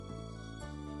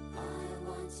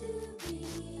to be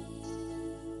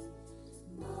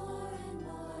more and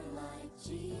more like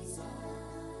Jesus.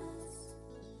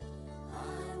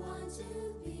 I want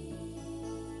to be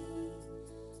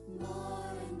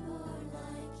more and more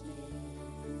like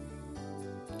Him.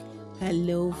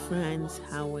 Hello, friends.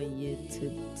 How are you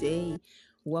today?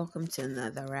 Welcome to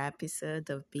another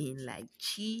episode of Being Like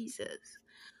Jesus.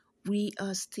 We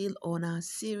are still on our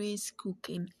series,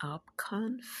 Cooking Up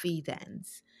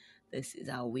Confidence. This is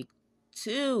our week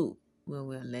 2, where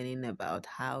we're learning about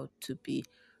how to be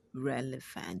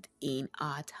relevant in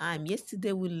our time.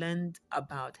 Yesterday, we learned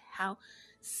about how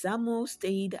Samuel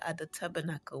stayed at the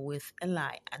tabernacle with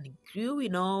Eli and grew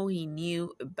in all he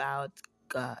knew about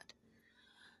God.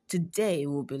 Today,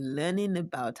 we'll be learning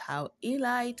about how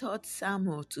Eli taught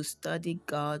Samuel to study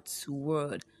God's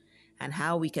Word and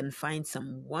how we can find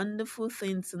some wonderful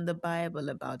things in the Bible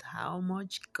about how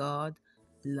much God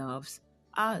loves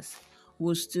us.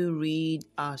 We'll still read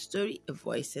our story, A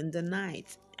Voice in the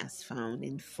Night, as found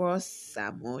in 1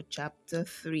 Samuel chapter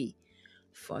 3.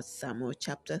 1 Samuel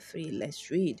chapter 3,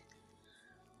 let's read.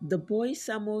 The boy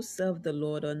Samuel served the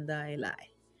Lord under Eli.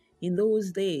 In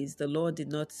those days, the Lord did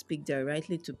not speak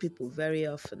directly to people very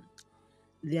often.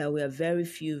 There were very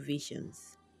few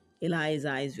visions. Eli's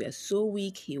eyes were so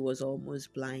weak he was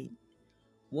almost blind.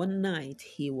 One night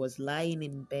he was lying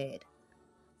in bed.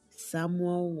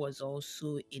 Samuel was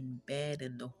also in bed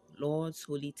in the Lord's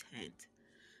holy tent.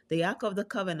 The Ark of the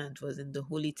Covenant was in the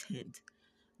holy tent.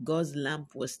 God's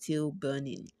lamp was still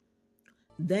burning.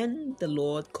 Then the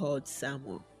Lord called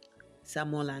Samuel.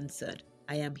 Samuel answered,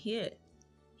 I am here.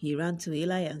 He ran to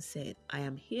Eli and said, I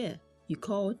am here. You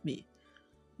called me.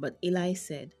 But Eli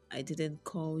said, I didn't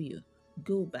call you.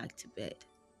 Go back to bed.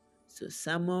 So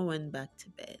Samuel went back to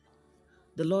bed.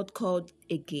 The Lord called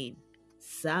again,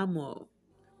 Samuel.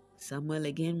 Samuel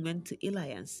again went to Eli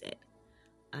and said,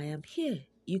 I am here.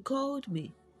 You called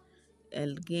me.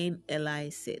 Again Eli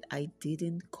said, I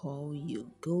didn't call you.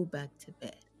 Go back to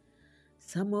bed.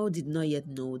 Samuel did not yet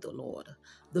know the Lord.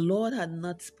 The Lord had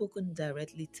not spoken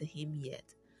directly to him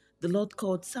yet. The Lord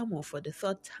called Samuel for the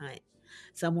third time.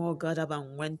 Samuel got up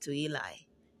and went to Eli.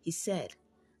 He said,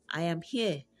 I am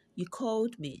here. You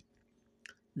called me.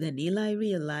 Then Eli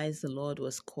realized the Lord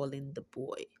was calling the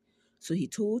boy. So he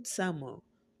told Samuel,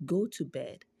 Go to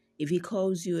bed. If he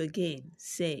calls you again,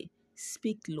 say,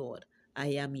 Speak, Lord. I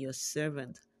am your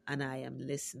servant, and I am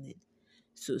listening.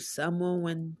 So Samuel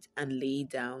went and lay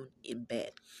down in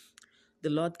bed. The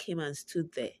Lord came and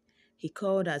stood there. He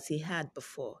called as he had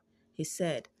before. He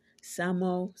said,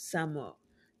 Samuel, Samuel.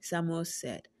 Samuel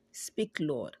said, Speak,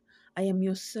 Lord. I am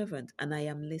your servant, and I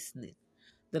am listening.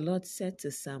 The Lord said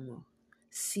to Samuel,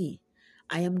 See,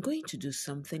 I am going to do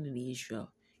something in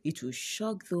Israel. It will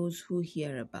shock those who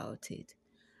hear about it.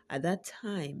 At that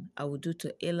time, I will do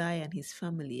to Eli and his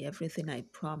family everything I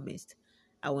promised.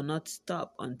 I will not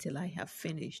stop until I have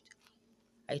finished.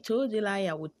 I told Eli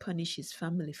I would punish his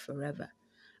family forever.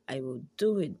 I will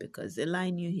do it because Eli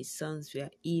knew his sons were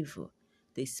evil.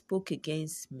 They spoke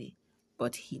against me,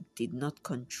 but he did not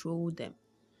control them.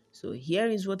 So here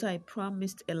is what I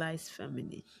promised Eli's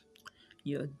family.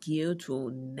 Your guilt will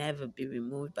never be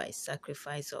removed by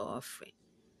sacrifice or offering.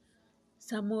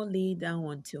 Samuel lay down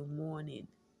until morning.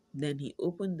 Then he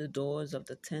opened the doors of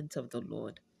the tent of the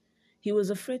Lord. He was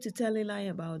afraid to tell Eli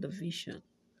about the vision.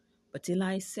 But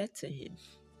Eli said to him,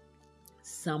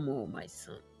 Samuel, my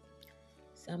son.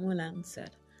 Samuel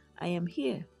answered, I am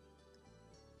here.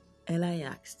 Eli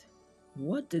asked,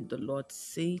 What did the Lord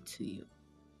say to you?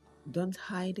 Don't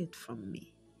hide it from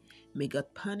me. May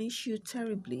God punish you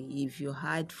terribly if you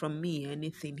hide from me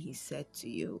anything he said to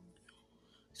you.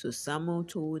 So Samuel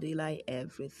told Eli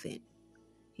everything.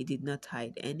 He did not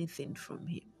hide anything from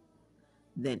him.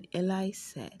 Then Eli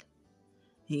said,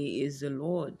 He is the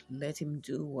Lord. Let him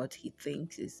do what he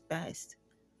thinks is best.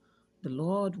 The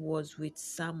Lord was with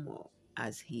Samuel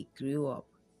as he grew up.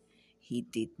 He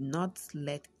did not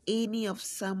let any of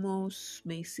Samuel's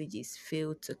messages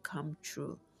fail to come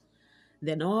true.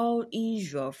 Then all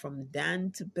Israel from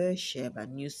Dan to Beersheba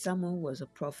knew Samuel was a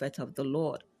prophet of the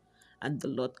Lord. And the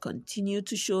Lord continued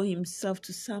to show himself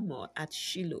to Samuel at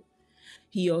Shiloh.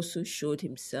 He also showed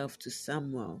himself to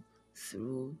Samuel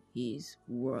through his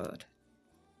word.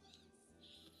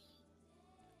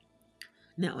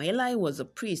 Now Eli was a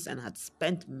priest and had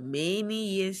spent many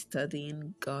years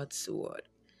studying God's word.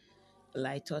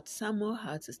 Eli taught Samuel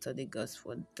how to study God's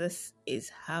word. This is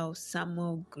how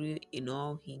Samuel grew in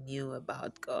all he knew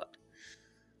about God.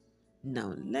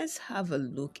 Now let's have a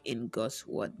look in God's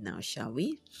word now, shall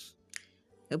we?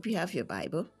 Hope you have your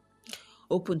Bible.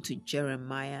 Open to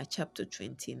Jeremiah chapter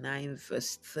 29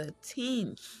 verse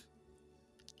 13.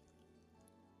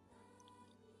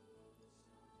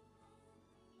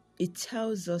 It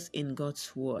tells us in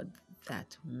God's word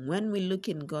that when we look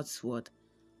in God's word,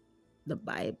 the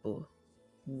Bible,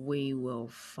 we will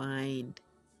find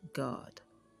God.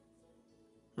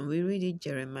 And we read it,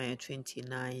 Jeremiah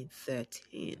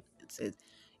 29:13. It says,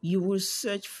 "You will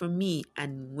search for me,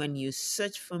 and when you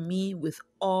search for me with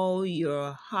all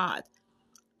your heart,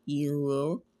 you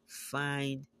will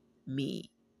find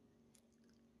me."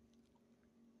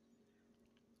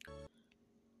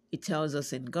 It tells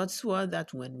us in God's word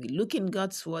that when we look in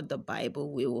God's word, the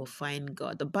Bible, we will find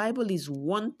God. The Bible is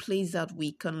one place that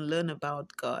we can learn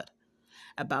about God,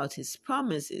 about his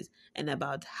promises, and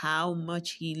about how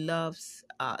much he loves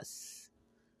us.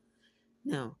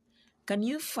 Now, can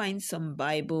you find some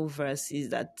Bible verses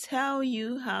that tell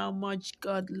you how much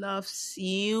God loves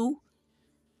you?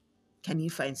 Can you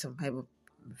find some Bible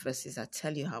verses that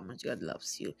tell you how much God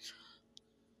loves you?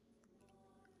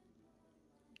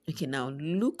 Okay, now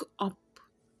look up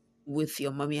with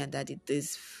your mommy and daddy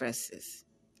these verses.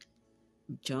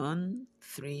 John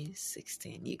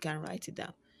 3:16. You can write it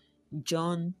down.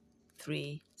 John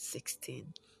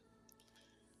 3:16.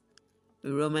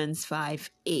 Romans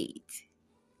 5:8.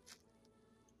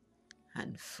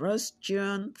 And 1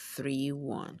 John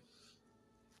 3:1.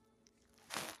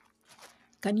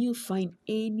 Can you find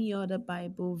any other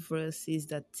Bible verses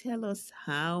that tell us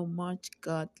how much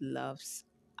God loves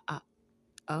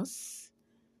us?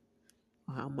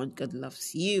 Or how much God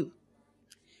loves you?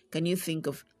 Can you think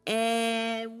of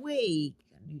any way?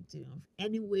 Can you think of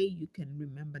any way you can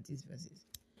remember these verses?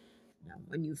 Now,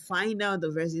 when you find out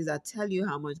the verses that tell you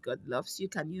how much God loves you,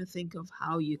 can you think of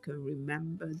how you can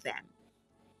remember them?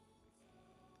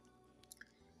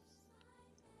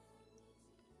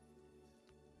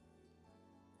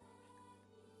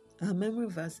 Our memory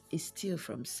verse is still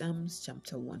from Psalms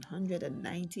chapter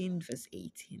 119, verse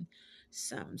 18.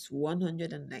 Psalms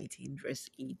 119, verse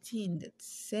 18, that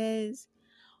says,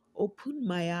 "Open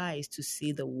my eyes to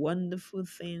see the wonderful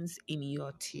things in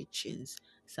your teachings."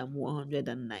 Psalm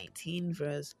 119,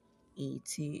 verse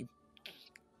 18.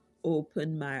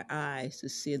 Open my eyes to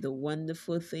see the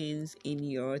wonderful things in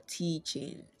your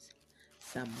teachings.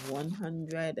 Psalm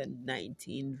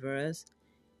 119, verse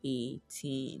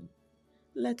 18.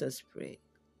 Let us pray.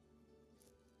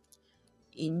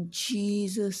 In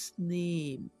Jesus'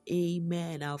 name,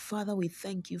 amen. Our Father, we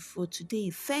thank you for today.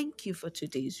 Thank you for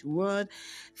today's word.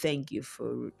 Thank you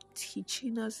for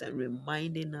teaching us and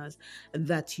reminding us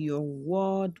that your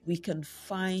word, we can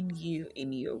find you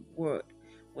in your word.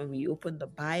 When we open the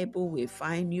Bible, we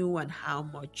find you and how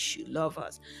much you love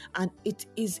us. And it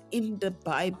is in the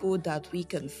Bible that we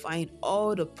can find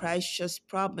all the precious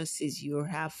promises you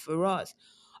have for us,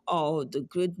 all the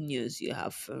good news you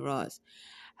have for us.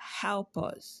 Help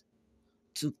us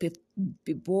to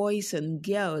be boys and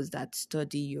girls that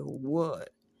study your word,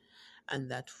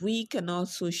 and that we can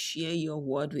also share your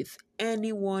word with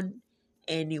anyone,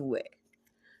 anywhere.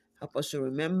 Help us to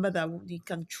remember that we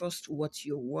can trust what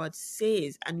your word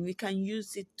says and we can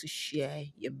use it to share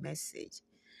your message.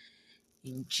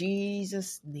 In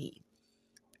Jesus' name.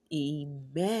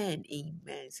 Amen.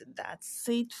 Amen. So that's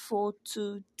it for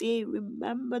today.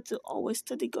 Remember to always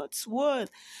study God's word.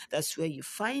 That's where you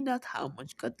find out how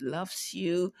much God loves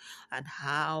you and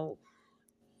how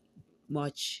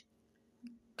much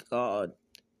God,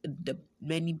 the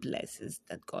many blessings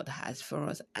that God has for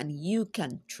us. And you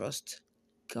can trust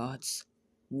God's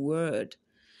word.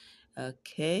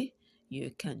 Okay?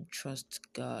 You can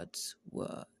trust God's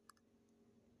word.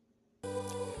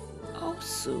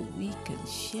 Also, we can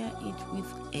share it with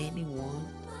anyone,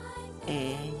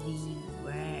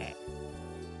 anywhere.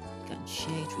 You can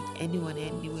share it with anyone,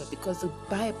 anywhere, because the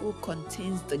Bible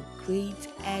contains the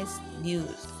greatest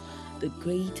news. The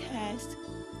greatest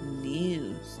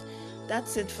news.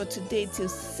 That's it for today. Till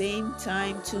same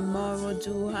time tomorrow.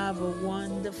 Do have a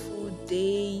wonderful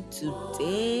day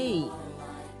today.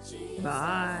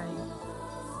 Bye.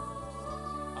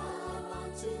 I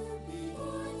want to be